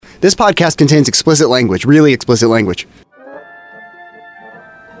This podcast contains explicit language, really explicit language.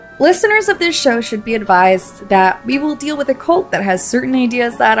 Listeners of this show should be advised that we will deal with a cult that has certain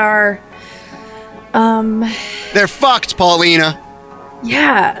ideas that are, They're fucked, Paulina.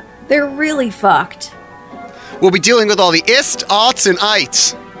 yeah, they're really fucked. We'll be dealing with all the ist, aughts, and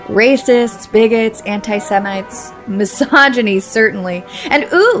ites. Racists, bigots, anti-Semites, misogyny, certainly. And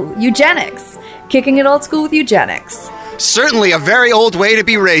eugenics. Kicking it old school with eugenics. Certainly a very old way to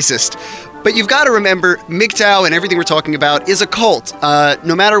be racist. But you've got to remember, MGTOW and everything we're talking about is a cult.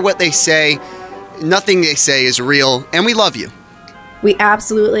 No matter what they say, nothing they say is real, and we love you. We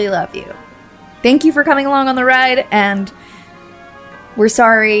absolutely love you. Thank you for coming along on the ride, and we're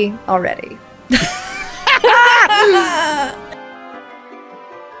sorry already.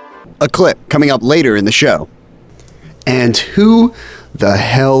 A clip coming up later in the show. And who the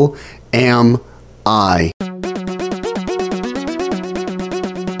hell am I?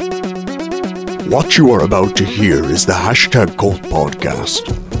 What you are about to hear is the Hashtag Cult podcast.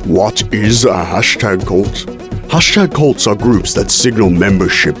 What is a hashtag cult? Hashtag cults are groups that signal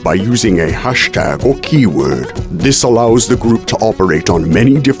membership by using a hashtag or keyword. This allows the group to operate on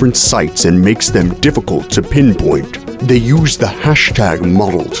many different sites and makes them difficult to pinpoint. They use the hashtag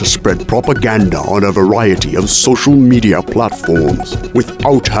model to spread propaganda on a variety of social media platforms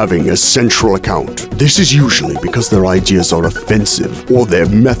without having a central account. This is usually because their ideas are offensive or their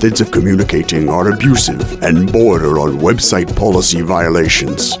methods of communicating are abusive and border on website policy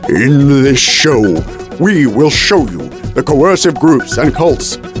violations. In this show, we will show you the coercive groups and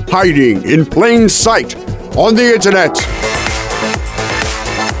cults hiding in plain sight on the internet.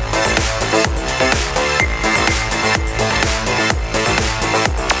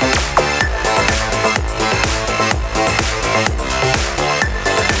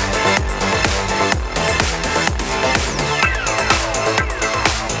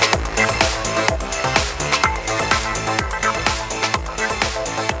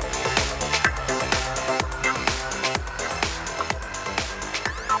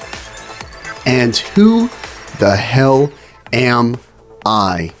 And who the hell am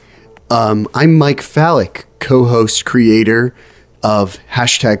I? I'm Mike Fallick, co-host, creator of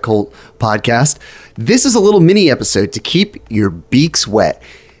Hashtag Cult Podcast. This is a little mini episode to keep your beaks wet.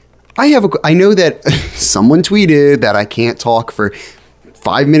 I know that someone tweeted that I can't talk for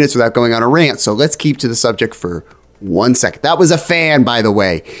 5 minutes without going on a rant, so let's keep to the subject for 1 second. That was a fan, by the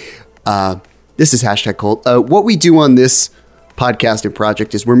way. This is Hashtag Cult. What we do on this podcast and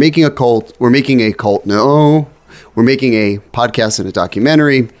project is we're making a podcast and a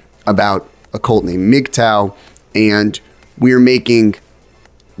documentary about a cult named MGTOW, and we're making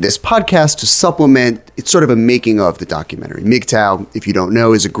this podcast to supplement. It's sort of a making of the documentary. MGTOW, if you don't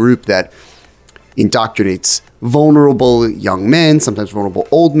know, is a group that indoctrinates vulnerable young men, sometimes vulnerable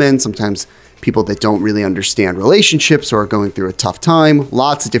old men, sometimes people that don't really understand relationships or are going through a tough time.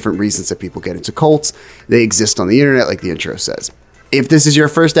 Lots of different reasons that people get into cults. They exist on the internet, like the intro says. If this is your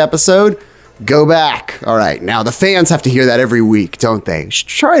first episode, go back. All right, now the fans have to hear that every week, don't they?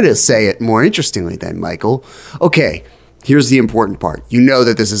 Try to say it more interestingly then, Michael. Okay, here's the important part. You know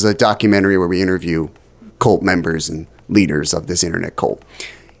that this is a documentary where we interview cult members and leaders of this internet cult.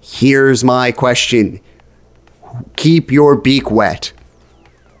 Here's my question. Keep your beak wet.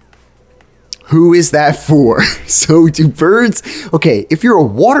 Who is that for? So do birds... Okay, if you're a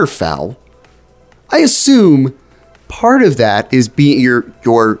waterfowl, I assume part of that is being your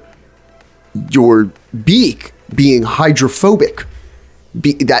beak being hydrophobic.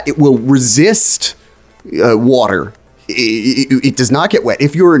 That it will resist water. It does not get wet.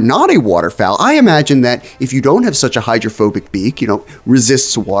 If you're not a waterfowl, I imagine that if you don't have such a hydrophobic beak,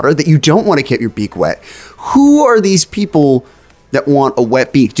 resists water, that you don't want to get your beak wet. Who are these people that want a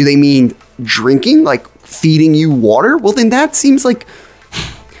wet beak? Do they mean drinking, like feeding you water? Well, then that seems like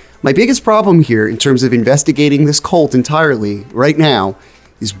my biggest problem here in terms of investigating this cult entirely right now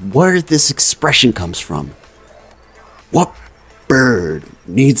is where this expression comes from. What bird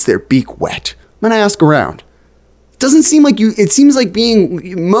needs their beak wet? I'm going to ask around. It seems like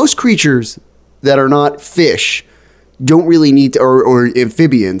most creatures that are not fish don't really need to, or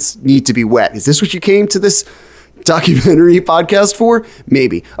amphibians need to be wet. Is this what you came to this documentary podcast for?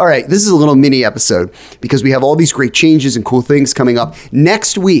 Maybe. All right, this is a little mini episode because we have all these great changes and cool things coming up.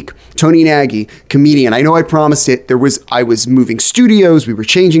 Next week, Tony Nagy, comedian. I know I promised it. I was moving studios. We were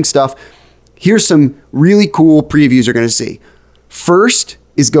changing stuff. Here's some really cool previews you're going to see. First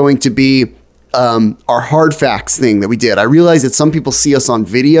is going to be our hard facts thing that we did. I realize that some people see us on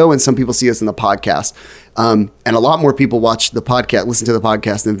video and some people see us in the podcast. And a lot more people watch the podcast, listen to the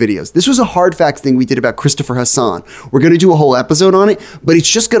podcast than videos. This was a hard facts thing we did about Christopher Hassan. We're going to do a whole episode on it, but it's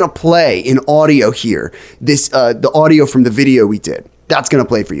just going to play in audio here. The audio from the video we did. That's going to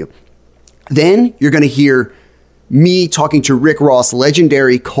play for you. Then you're going to hear me talking to Rick Ross,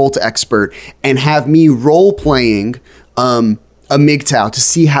 legendary cult expert, and have me role-playing a MGTOW to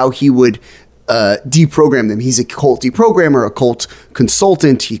see how he would deprogram them. He's a cult deprogrammer, a cult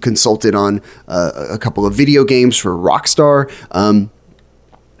consultant. He consulted on a couple of video games for Rockstar.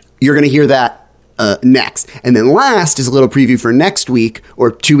 You're going to hear that next. And then last is a little preview for next week,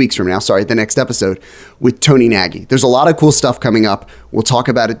 or 2 weeks from now, the next episode, with Tony Nagy. There's a lot of cool stuff coming up. We'll talk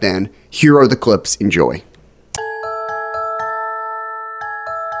about it then. Here are the clips. Enjoy.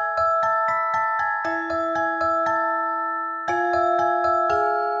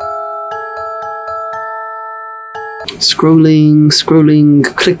 Scrolling,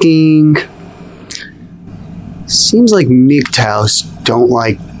 clicking. Seems like MGTOWs don't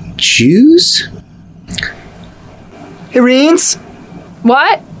like Jews. Hey, Reens.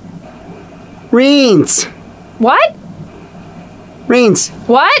 What? Reens. What? Reens.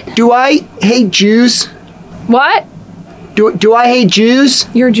 What? Do I hate Jews? What? Do I hate Jews?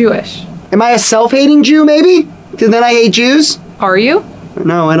 You're Jewish. Am I a self-hating Jew, maybe? Then I hate Jews? Are you?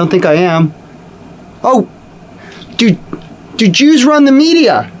 No, I don't think I am. Oh, do Jews run the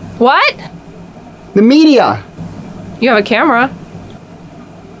media? What? The media. You have a camera.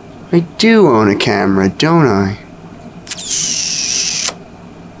 I do own a camera, don't I?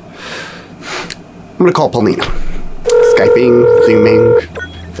 I'm gonna call Paulina. Skyping,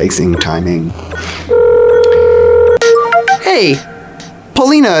 zooming, facing, timing. Hey,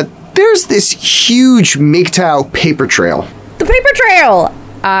 Paulina, there's this huge MGTOW paper trail. The paper trail!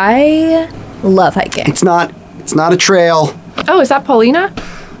 I love hiking. It's not a trail. Oh, is that Paulina?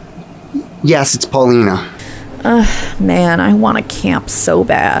 Yes, it's Paulina. Man, I want to camp so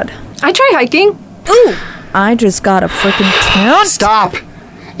bad. I try hiking. Ooh! I just got a freaking tent. Stop!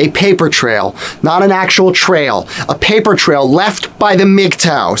 A paper trail, not an actual trail. A paper trail left by the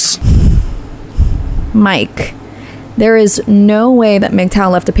MGTOWs. Mike, there is no way that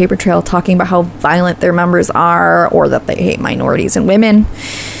MGTOW left a paper trail talking about how violent their members are or that they hate minorities and women.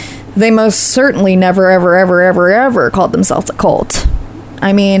 They most certainly never, ever, ever, ever, ever called themselves a cult.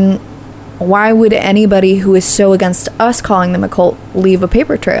 I mean, why would anybody who is so against us calling them a cult leave a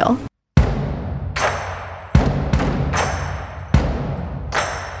paper trail?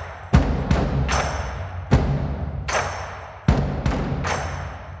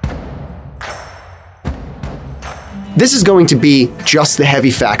 This is going to be just the heavy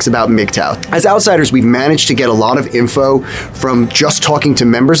facts about MGTOW. As outsiders, we've managed to get a lot of info from just talking to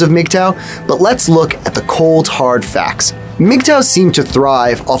members of MGTOW, but let's look at the cold, hard facts. MGTOWs seem to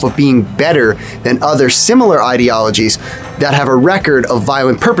thrive off of being better than other similar ideologies that have a record of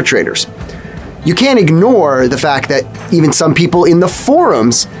violent perpetrators. You can't ignore the fact that even some people in the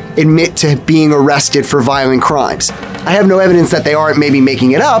forums admit to being arrested for violent crimes. I have no evidence that they aren't maybe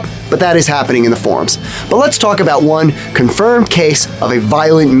making it up, but that is happening in the forums. But let's talk about one confirmed case of a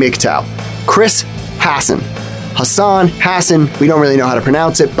violent MGTOW. Chris Hassan. Hassan, we don't really know how to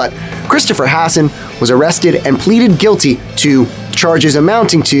pronounce it, but Christopher Hassan was arrested and pleaded guilty to charges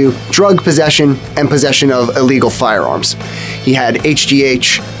amounting to drug possession and possession of illegal firearms. He had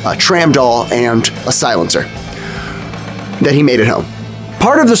HGH, a Tramdol, and a silencer that he made at home.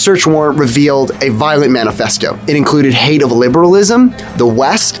 Part of the search warrant revealed a violent manifesto. It included hate of liberalism, the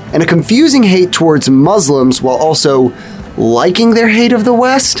West, and a confusing hate towards Muslims while also liking their hate of the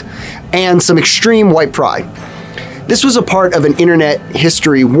West, and some extreme white pride. This was a part of an internet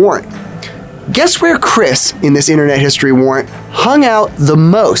history warrant. Guess where Chris, in this internet history warrant, hung out the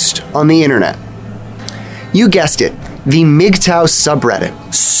most on the internet? You guessed it, the MGTOW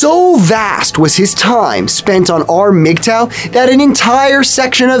subreddit. So vast was his time spent on our MGTOW that an entire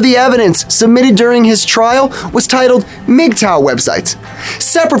section of the evidence submitted during his trial was titled MGTOW websites,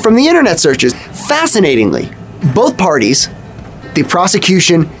 separate from the internet searches. Fascinatingly, both parties, the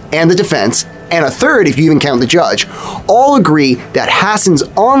prosecution and the defense, and a third if you even count the judge, all agree that Hassan's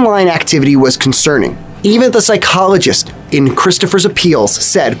online activity was concerning. Even the psychologist in Christopher's appeals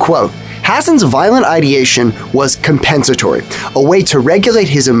said, quote, Hassan's violent ideation was compensatory, a way to regulate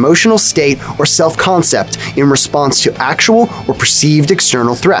his emotional state or self-concept in response to actual or perceived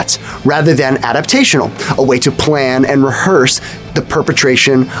external threats, rather than adaptational, a way to plan and rehearse the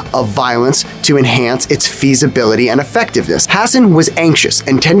perpetration of violence to enhance its feasibility and effectiveness. Hassan was anxious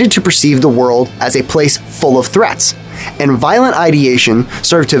and tended to perceive the world as a place full of threats. and violent ideation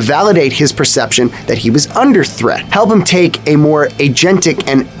served to validate his perception that he was under threat, help him take a more agentic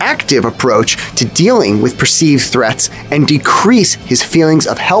and active approach to dealing with perceived threats, and decrease his feelings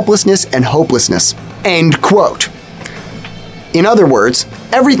of helplessness and hopelessness. End quote. In other words,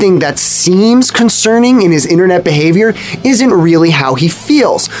 everything that seems concerning in his internet behavior isn't really how he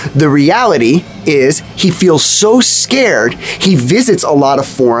feels. The reality is he feels so scared, he visits a lot of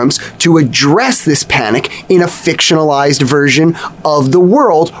forums to address this panic in a fictionalized version of the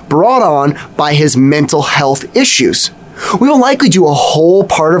world brought on by his mental health issues. We will likely do a whole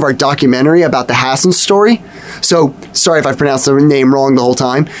part of our documentary about the Hassan story, so sorry if I've pronounced the name wrong the whole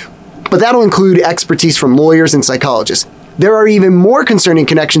time, but that'll include expertise from lawyers and psychologists. There are even more concerning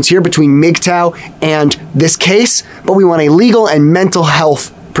connections here between MGTOW and this case, but we want a legal and mental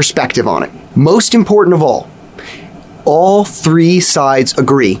health perspective on it. Most important of all three sides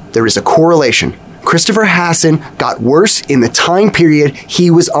agree there is a correlation. Christopher Hassan got worse in the time period he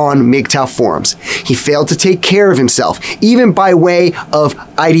was on MGTOW forums. He failed to take care of himself, even by way of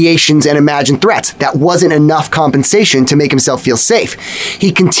ideations and imagined threats. That wasn't enough compensation to make himself feel safe.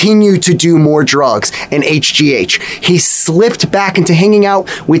 He continued to do more drugs and HGH. He slipped back into hanging out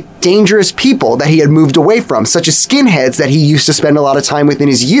with dangerous people that he had moved away from, such as skinheads that he used to spend a lot of time with in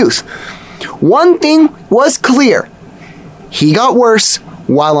his youth. One thing was clear. He got worse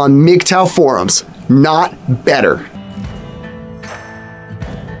while on MGTOW forums, not better.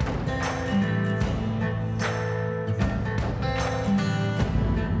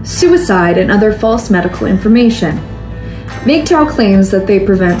 Suicide and other false medical information. MGTOW claims that they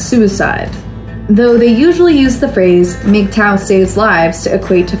prevent suicide. Though they usually use the phrase MGTOW saves lives to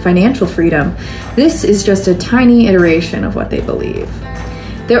equate to financial freedom, this is just a tiny iteration of what they believe.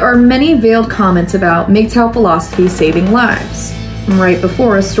 There are many veiled comments about MGTOW philosophy saving lives, right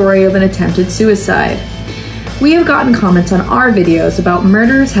before a story of an attempted suicide. We have gotten comments on our videos about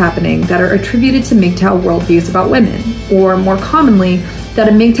murders happening that are attributed to MGTOW worldviews about women, or more commonly, that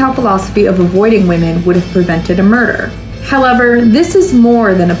a MGTOW philosophy of avoiding women would have prevented a murder. However, this is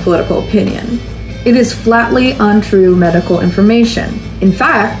more than a political opinion. It is flatly untrue medical information. In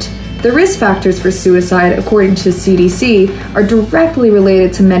fact, the risk factors for suicide, according to CDC, are directly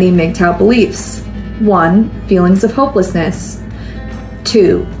related to many MGTOW beliefs. 1. Feelings of hopelessness.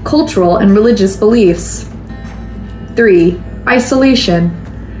 2. Cultural and religious beliefs. 3. Isolation.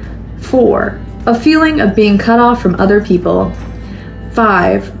 4. A feeling of being cut off from other people.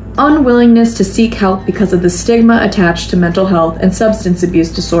 5. Unwillingness to seek help because of the stigma attached to mental health and substance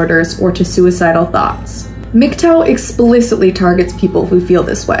abuse disorders or to suicidal thoughts. MGTOW explicitly targets people who feel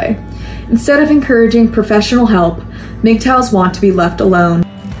this way. Instead of encouraging professional help, MGTOWs want to be left alone.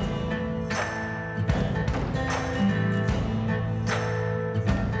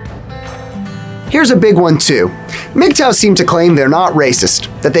 Here's a big one too. MGTOW seem to claim they're not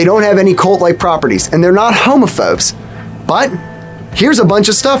racist, that they don't have any cult-like properties, and they're not homophobes. But here's a bunch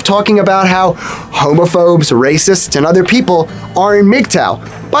of stuff talking about how homophobes, racists, and other people are in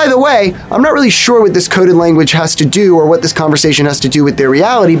MGTOW. By the way, I'm not really sure what this coded language has to do or what this conversation has to do with their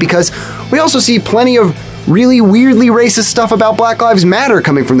reality, because we also see plenty of really weirdly racist stuff about Black Lives Matter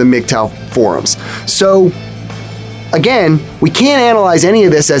coming from the MGTOW forums. So, again, we can't analyze any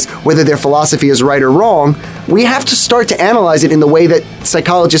of this as whether their philosophy is right or wrong. We have to start to analyze it in the way that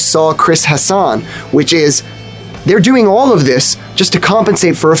psychologists saw Chris Hassan, which is they're doing all of this just to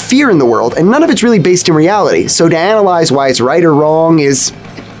compensate for a fear in the world, and none of it's really based in reality. So to analyze why it's right or wrong is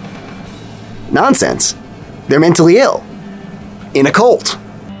nonsense. They're mentally ill. In a cult.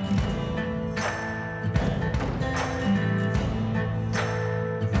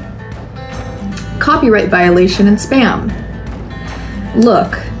 Copyright violation and spam.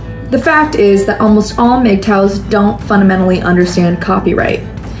 Look, the fact is that almost all MGTOWs don't fundamentally understand copyright.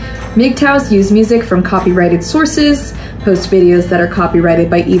 MGTOWs use music from copyrighted sources, post videos that are copyrighted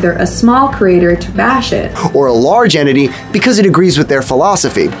by either a small creator to bash it, or a large entity because it agrees with their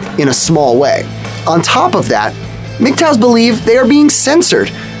philosophy in a small way. On top of that, MGTOWs believe they are being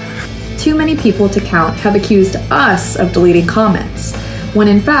censored. Too many people to count have accused us of deleting comments, when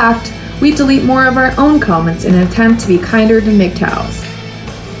in fact, we delete more of our own comments in an attempt to be kinder to MGTOWs.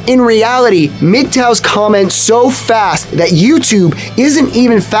 In reality, MGTOWs comment so fast that YouTube isn't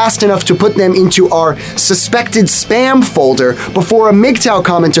even fast enough to put them into our suspected spam folder before a MGTOW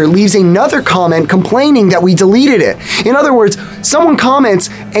commenter leaves another comment complaining that we deleted it. In other words, someone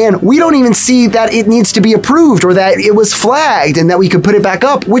comments and we don't even see that it needs to be approved or that it was flagged and that we could put it back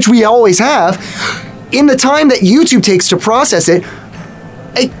up, which we always have. In the time that YouTube takes to process it,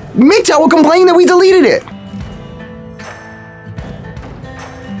 a MGTOW will complain that we deleted it.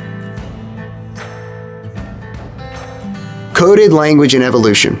 Coded language and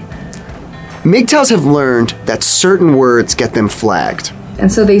evolution. MGTOWs have learned that certain words get them flagged.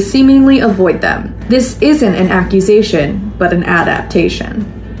 And so they seemingly avoid them. This isn't an accusation, but an adaptation.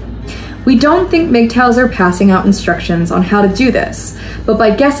 We don't think MGTOWs are passing out instructions on how to do this, but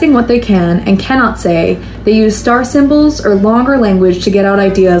by guessing what they can and cannot say, they use star symbols or longer language to get out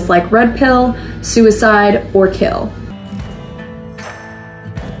ideas like red pill, suicide, or kill.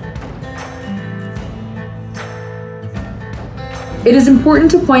 It is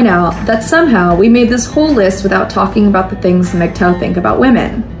important to point out that somehow we made this whole list without talking about the things MGTOW think about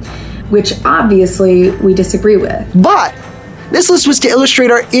women, which obviously we disagree with. But this list was to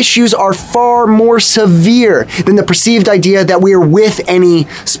illustrate our issues are far more severe than the perceived idea that we are with any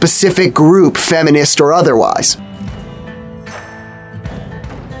specific group, feminist or otherwise.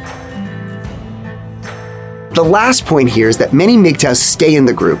 The last point here is that many MGTOWs stay in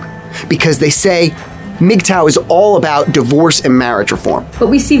the group because they say MGTOW is all about divorce and marriage reform. But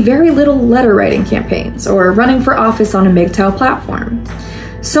we see very little letter writing campaigns or running for office on a MGTOW platform.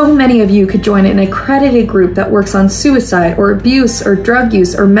 So many of you could join an accredited group that works on suicide or abuse or drug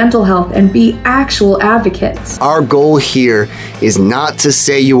use or mental health and be actual advocates. Our goal here is not to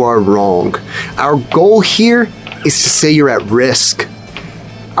say you are wrong. Our goal here is to say you're at risk.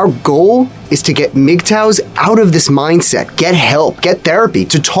 Our goal is to get MGTOWs out of this mindset, get help, get therapy,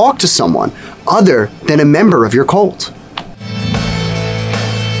 to talk to someone other than a member of your cult.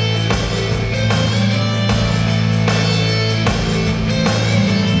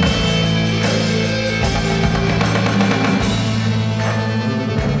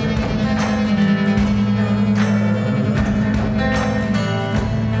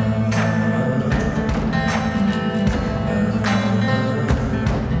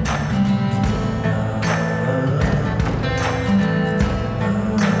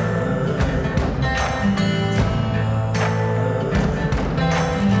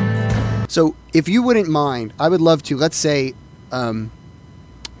 So if you wouldn't mind, I would love to, let's say a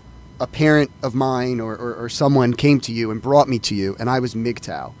parent of mine or someone came to you and brought me to you and I was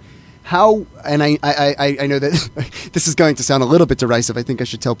MGTOW. How, and I know that this is going to sound a little bit derisive. I think I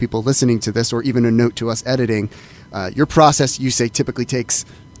should tell people listening to this or even a note to us editing, your process, you say, typically takes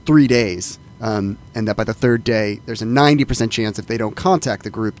 3 days. And that by the third day, there's a 90% chance if they don't contact the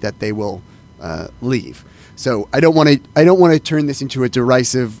group that they will leave. So I don't want to turn this into a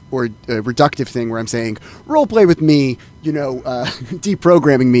derisive or a reductive thing where I'm saying role play with me,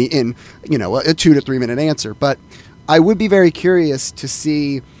 deprogramming me in, a 2 to 3 minute answer. But I would be very curious to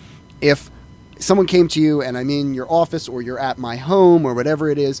see if someone came to you and I'm in your office or you're at my home or whatever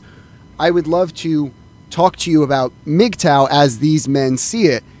it is. I would love to talk to you about MGTOW as these men see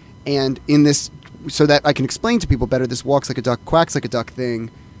it, and in this, so that I can explain to people better this walks like a duck, quacks like a duck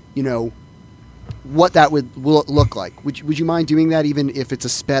thing, what that would look like. Would you mind doing that, even if it's a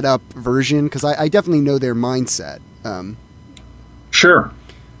sped up version? Because I definitely know their mindset. Sure.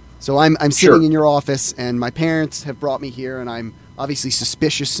 So I'm sitting in your office, and my parents have brought me here, and I'm obviously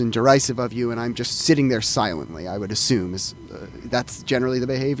suspicious and derisive of you, and I'm just sitting there silently. I would assume that's generally the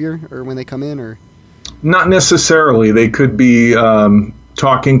behavior, or when they come in, or not necessarily. They could be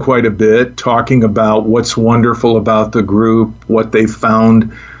talking quite a bit, talking about what's wonderful about the group, what they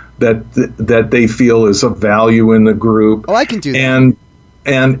found that they feel is of value in the group. Oh, I can do that.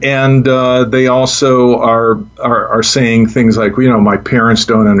 And they also are saying things like, my parents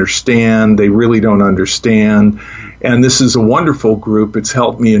don't understand. They really don't understand. And this is a wonderful group. It's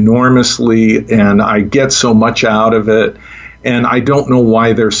helped me enormously, and I get so much out of it. And I don't know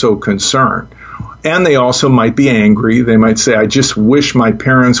why they're so concerned. And they also might be angry. They might say, I just wish my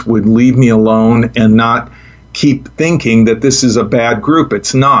parents would leave me alone and not keep thinking that this is a bad group.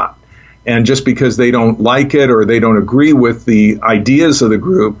 It's not. And just because they don't like it or they don't agree with the ideas of the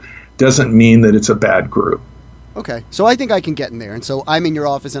group doesn't mean that it's a bad group. Okay. So I think I can get in there. And so I'm in your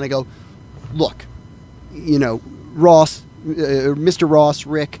office and I go, look, Ross, Mr. Ross,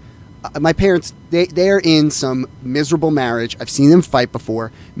 Rick, my parents, they're in some miserable marriage. I've seen them fight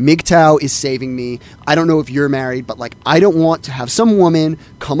before. MGTOW is saving me. I don't know if you're married, but I don't want to have some woman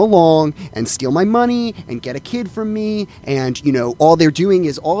come along and steal my money and get a kid from me. And, all they're doing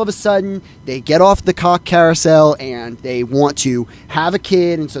is all of a sudden they get off the cock carousel and they want to have a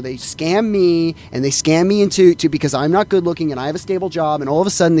kid. And so they scam me and they scam me into because I'm not good looking and I have a stable job, and all of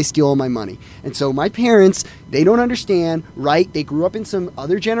a sudden they steal all my money. And so my parents, they don't understand, right? They grew up in some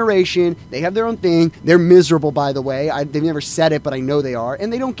other generation. They have their own thing. They're miserable, by the way. They've never said it, but I know they are,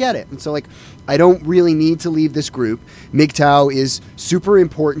 and they don't get it. And so, like, I don't really need to leave this group. MGTOW is super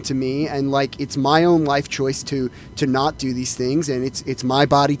important to me, and like, it's my own life choice to not do these things, and it's my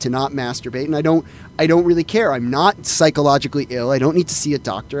body to not masturbate, and I don't really care. I'm not psychologically ill. I don't need to see a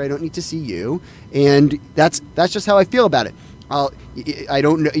doctor. I don't need to see you, and that's just how I feel about it. I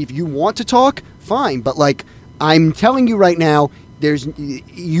don't know if you want to talk, fine, but like, I'm telling you right now,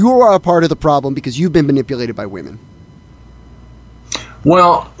 you are a part of the problem because you've been manipulated by women.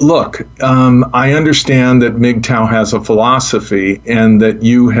 Well, look, I understand that MGTOW has a philosophy and that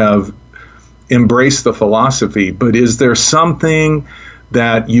you have embraced the philosophy, but is there something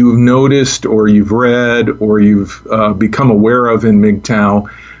that you've noticed or you've read or you've become aware of in MGTOW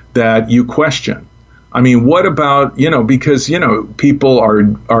that you question? I mean, what about, because, people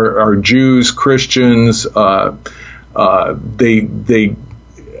are Jews, Christians,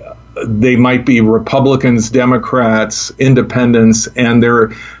 they might be Republicans, Democrats, independents, and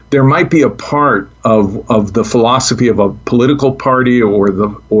there might be a part of the philosophy of a political party or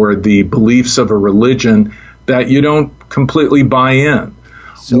the beliefs of a religion that you don't completely buy in.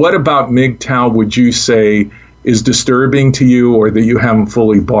 So, what about MGTOW would you say is disturbing to you or that you haven't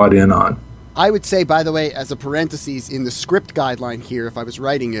fully bought in on? I would say, by the way, as a parenthesis in the script guideline here, if I was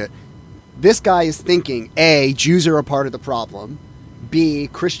writing it, this guy is thinking, A, Jews are a part of the problem. B,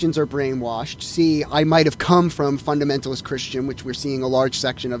 Christians are brainwashed. C, I might have come from fundamentalist Christian, which we're seeing a large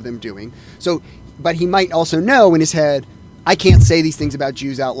section of them doing. So, but he might also know in his head, I can't say these things about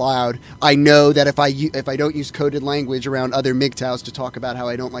Jews out loud. I know that if I don't use coded language around other MGTOWs to talk about how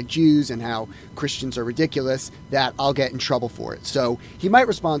I don't like Jews and how Christians are ridiculous, that I'll get in trouble for it. So he might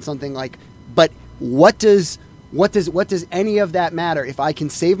respond something like, but what does any of that matter if I can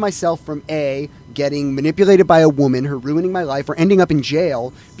save myself from A, getting manipulated by a woman, her ruining my life, or ending up in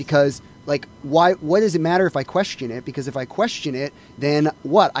jail? Because, like, what does it matter if I question it? Because if I question it, then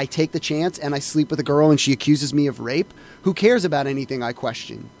what? I take the chance and I sleep with a girl and she accuses me of rape? Who cares about anything I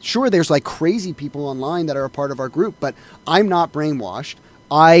question? Sure, there's like crazy people online that are a part of our group, but I'm not brainwashed.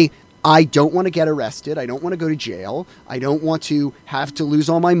 I don't want to get arrested. I don't want to go to jail. I don't want to have to lose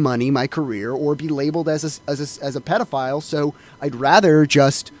all my money, my career, or be labeled as a pedophile. So I'd rather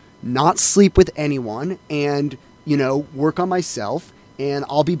just not sleep with anyone and, work on myself, and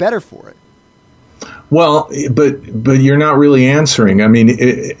I'll be better for it. Well, but you're not really answering. I mean,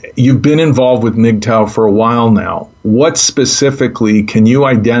 you've been involved with MGTOW for a while now. What specifically can you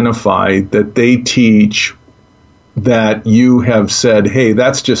identify that they teach that you have said, hey,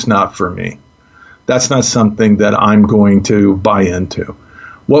 that's just not for me? That's not something that I'm going to buy into.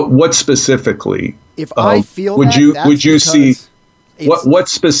 What specifically? If I feel would you see? What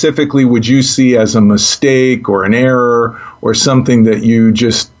specifically would you see as a mistake or an error or something that you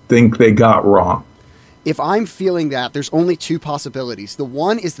just think they got wrong? If I'm feeling that, there's only two possibilities. The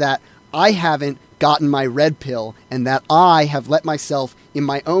one is that I haven't gotten my red pill and that I have let myself in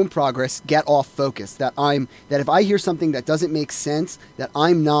my own progress get off focus, that if I hear something that doesn't make sense, that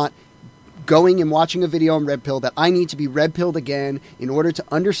I'm not going and watching a video on red pill, that I need to be red pilled again in order to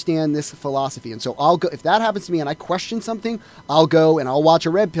understand this philosophy. And so I'll go, if that happens to me and I question something, I'll go and I'll watch a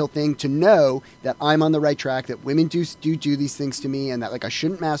red pill thing to know that I'm on the right track, that women do these things to me, and that like I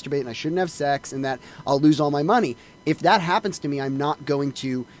shouldn't masturbate and I shouldn't have sex, and that I'll lose all my money. If that happens to me, I'm not going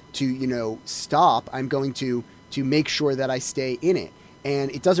to stop. I'm going to make sure that I stay in it.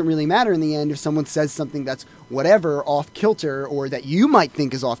 And it doesn't really matter in the end if someone says something that's whatever, off kilter, or that you might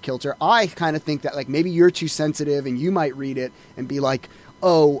think is off kilter. I kind of think that like maybe you're too sensitive and you might read it and be like,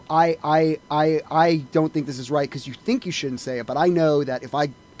 oh, I don't think this is right because you think you shouldn't say it. But I know that if I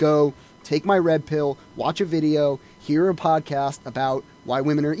go take my red pill, watch a video, hear a podcast about why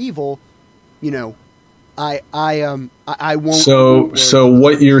women are evil, I won't. So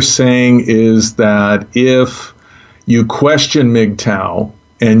what you're saying is that if you question MGTOW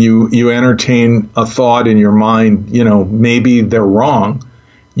and you entertain a thought in your mind, maybe they're wrong,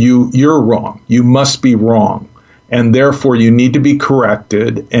 you're wrong. You must be wrong. And therefore you need to be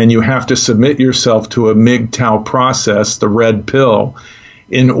corrected, and you have to submit yourself to a MGTOW process, the red pill,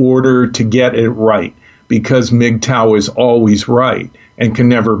 in order to get it right, because MGTOW is always right and can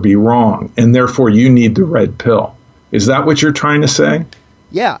never be wrong. And therefore you need the red pill. Is that what you're trying to say?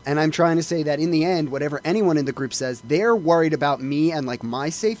 Yeah, and I'm trying to say that in the end, whatever anyone in the group says, they're worried about me and like my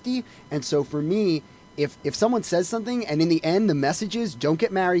safety. And so for me, if someone says something and in the end the message is don't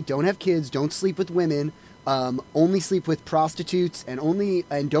get married, don't have kids, don't sleep with women, only sleep with prostitutes, and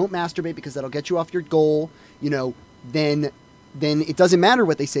don't masturbate because that'll get you off your goal, then it doesn't matter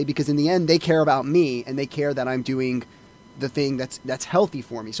what they say, because in the end they care about me and they care that I'm doing the thing that's healthy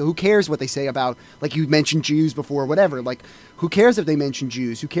for me. So who cares what they say about, like you mentioned Jews before, whatever. Like, who cares if they mention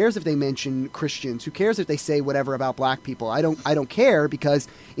Jews? Who cares if they mention Christians? Who cares if they say whatever about black people? I don't care, because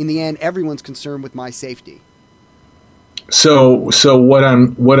in the end, everyone's concerned with my safety. So what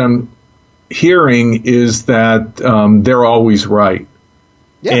I'm hearing is that they're always right.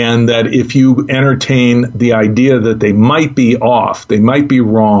 Yeah. And that if you entertain the idea that they might be off, they might be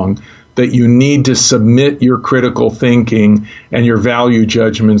wrong, that you need to submit your critical thinking and your value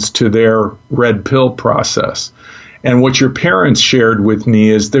judgments to their red pill process. And what your parents shared with me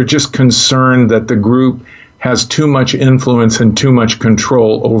is they're just concerned that the group has too much influence and too much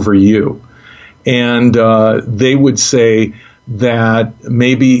control over you. And they would say that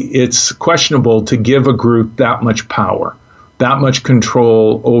maybe it's questionable to give a group that much power, that much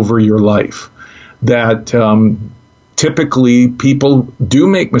control over your life, that typically people do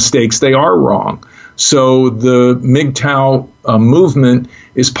make mistakes. They are wrong. So the MGTOW movement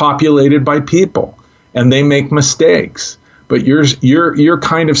is populated by people, and they make mistakes. But you're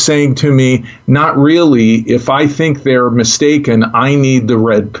kind of saying to me, not really. If I think they're mistaken, I need the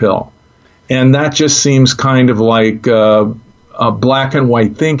red pill. And that just seems kind of like black and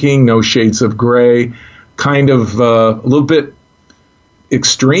white thinking, no shades of gray, kind of a little bit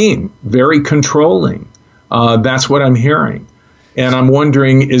extreme, very controlling. That's what I'm hearing. And I'm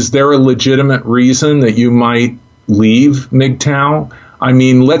wondering, is there a legitimate reason that you might leave MGTOW? I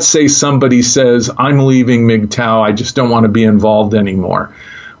mean, let's say somebody says, I'm leaving MGTOW, I just don't want to be involved anymore.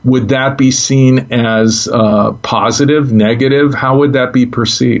 Would that be seen as positive, negative? How would that be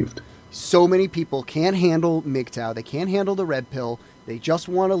perceived? So many people can't handle MGTOW. They can't handle the red pill. They just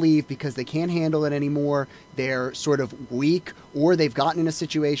want to leave because they can't handle it anymore. They're sort of weak, or they've gotten in a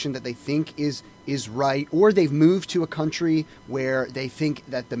situation that they think is right, or they've moved to a country where they think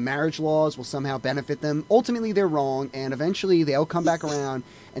that the marriage laws will somehow benefit them. Ultimately, they're wrong, and eventually they'll come back around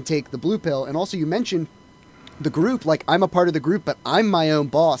and take the blue pill. And also, you mentioned the group. Like, I'm a part of the group, but I'm my own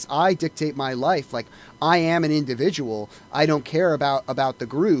boss. I dictate my life. Like, I am an individual. I don't care about the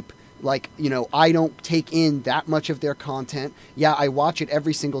group. Like, you know, I don't take in that much of their content. Yeah, I watch it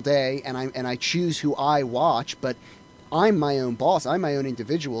every single day, and I choose who I watch, but I'm my own boss. I'm my own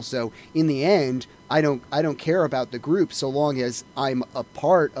individual. So in the end, I don't care about the group so long as I'm a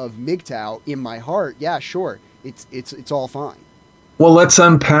part of MGTOW in my heart. Yeah, sure. It's all fine. Well, let's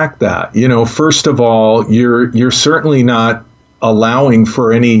unpack that. You know, first of all, you're certainly not allowing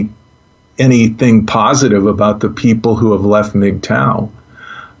for anything positive about the people who have left MGTOW.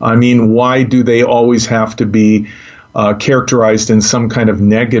 I mean, why do they always have to be characterized in some kind of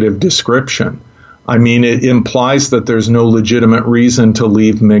negative description? I mean, it implies that there's no legitimate reason to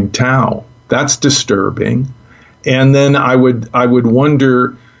leave MGTOW. That's disturbing. And then I would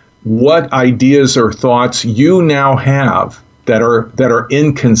wonder what ideas or thoughts you now have that are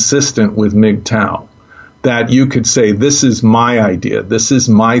inconsistent with MGTOW, that you could say, this is my idea, this is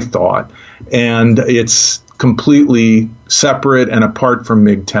my thought, and it's completely separate and apart from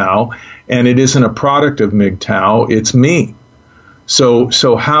MGTOW, and it isn't a product of MGTOW, it's me.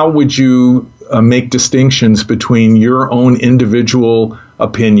 So how would you make distinctions between your own individual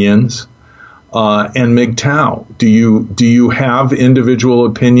opinions and MGTOW? Do you have individual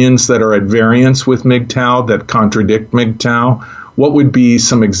opinions that are at variance with MGTOW, that contradict MGTOW? What would be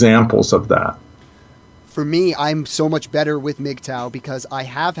some examples of that? For me, I'm so much better with MGTOW because I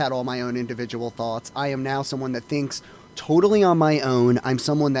have had all my own individual thoughts. I am now someone that thinks totally on my own. I'm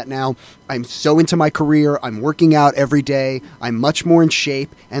someone that now, I'm so into my career. I'm working out every day. I'm much more in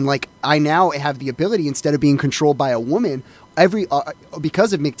shape. And like, I now have the ability, instead of being controlled by a woman,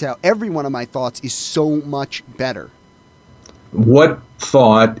 because of MGTOW, every one of my thoughts is so much better. What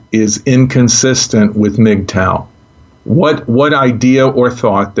thought is inconsistent with MGTOW? What idea or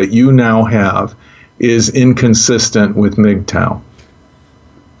thought that you now have is inconsistent with MGTOW?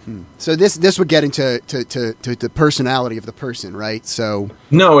 So this would get into the personality of the person, right? So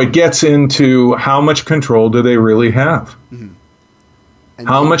no, it gets into how much control do they really have? Mm-hmm. And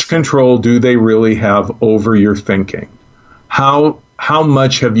how much control do they really have over your thinking? How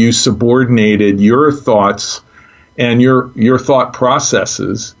much have you subordinated your thoughts and your thought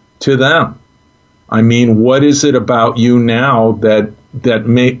processes to them? I mean, what is it about you now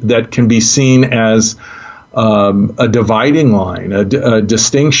that can be seen as a dividing line, a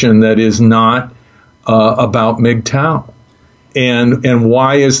distinction that is not about MGTOW? And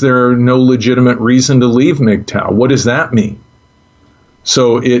why is there no legitimate reason to leave MGTOW? What does that mean?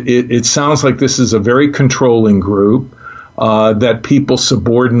 So it sounds like this is a very controlling group, that people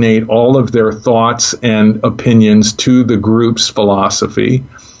subordinate all of their thoughts and opinions to the group's philosophy.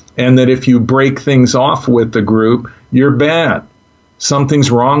 and that if you break things off with the group, you're bad. Something's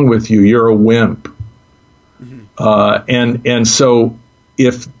wrong with you. You're a wimp. And so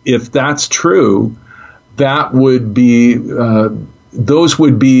if that's true, that would be those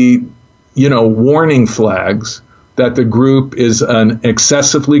would be, warning flags that the group is an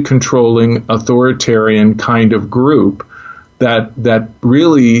excessively controlling, authoritarian kind of group that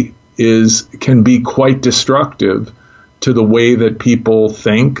really can be quite destructive to the way that people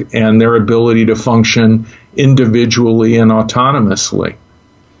think and their ability to function individually and autonomously.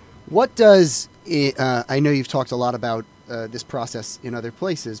 What does it, I know you've talked a lot about this process in other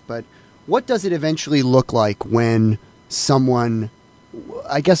places, but what does it eventually look like when someone,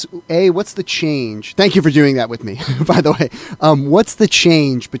 I guess, what's the change? Thank you for doing that with me, by the way. What's the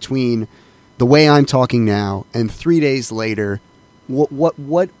change between the way I'm talking now and 3 days later?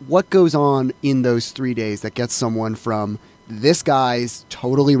 What goes on in those 3 days that gets someone from this guy's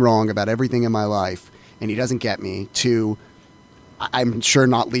totally wrong about everything in my life and he doesn't get me to, I'm sure,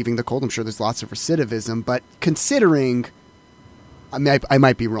 not leaving the cult. I'm sure there's lots of recidivism, but considering I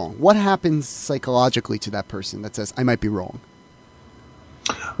might be wrong, what happens psychologically to that person that says I might be wrong?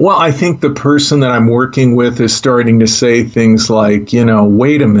 Well, I think the person that I'm working with is starting to say things like,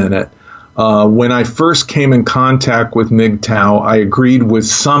 wait a minute. When I first came in contact with MGTOW, I agreed with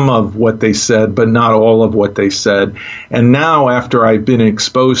some of what they said, but not all of what they said. And now, after I've been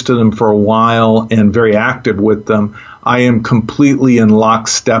exposed to them for a while and very active with them, I am completely in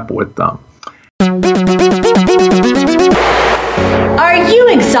lockstep with them. Are you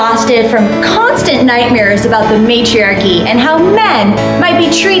exhausted from constant nightmares about the matriarchy and how men might be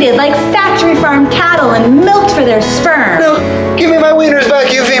treated like factory farm cattle and milked for their sperm? No, give me my wieners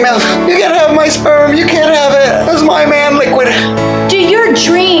back, you female. You can't have my sperm. You can't have it. That's my man liquid. Do your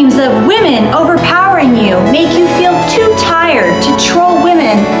dreams of women overpowering you make you feel too tired to troll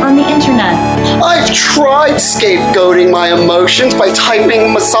women on the internet? I've tried scapegoating my emotions by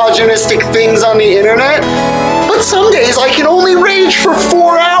typing misogynistic things on the internet, but some days I can only rage for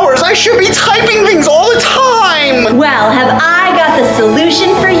 4 hours. I should be typing things all the time. Well, have I got the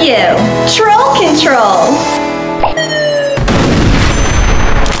solution for you. Troll Control.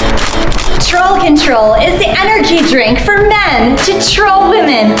 Troll Control is the energy drink for men to troll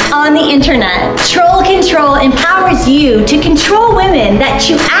women on the internet. Troll Control empowers you to control women that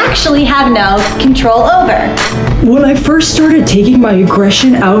you actually have no control over. When I first started taking my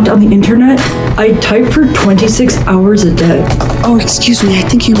aggression out on the internet, I typed for 26 hours a day. Oh, excuse me, I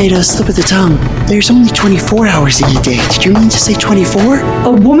think you made a slip of the tongue. There's only 24 hours in a day. Did you mean to say 24?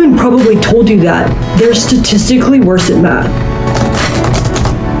 A woman probably told you that. They're statistically worse at math.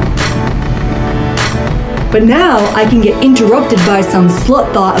 But now I can get interrupted by some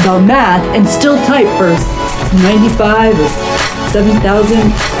slut thought about math and still type for 95 or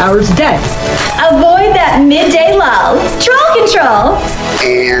 7,000 hours a day. Avoid that midday lull. Troll Control.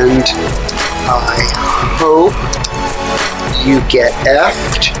 And I hope you get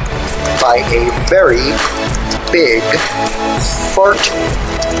effed by a very big fart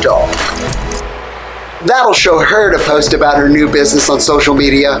dog. That'll show her to post about her new business on social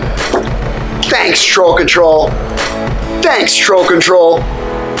media. Thanks, Troll Control. Thanks, Troll Control.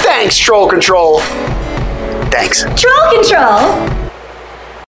 Thanks, Troll Control. Thanks. Troll Control.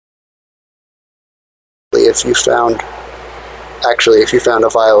 If you found a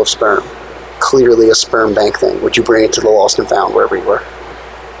vial of sperm, clearly a sperm bank thing, would you bring it to the lost and found wherever you were?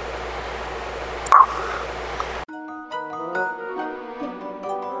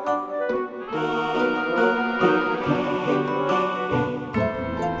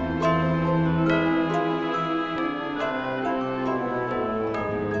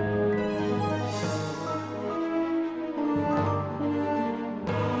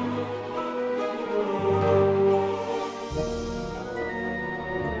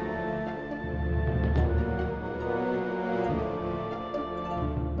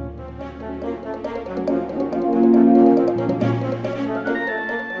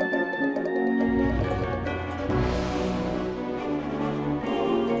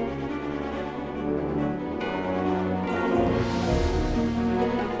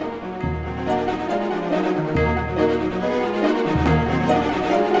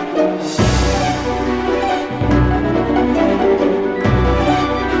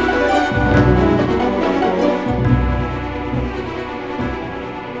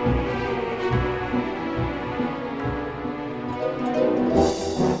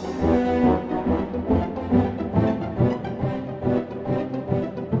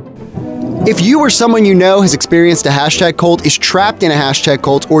 If you or someone you know has experienced a hashtag cult, is trapped in a hashtag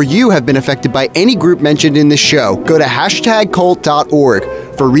cult, or you have been affected by any group mentioned in this show, go to hashtagcult.org.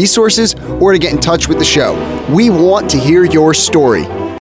 for resources, or to get in touch with the show. We want to hear your story.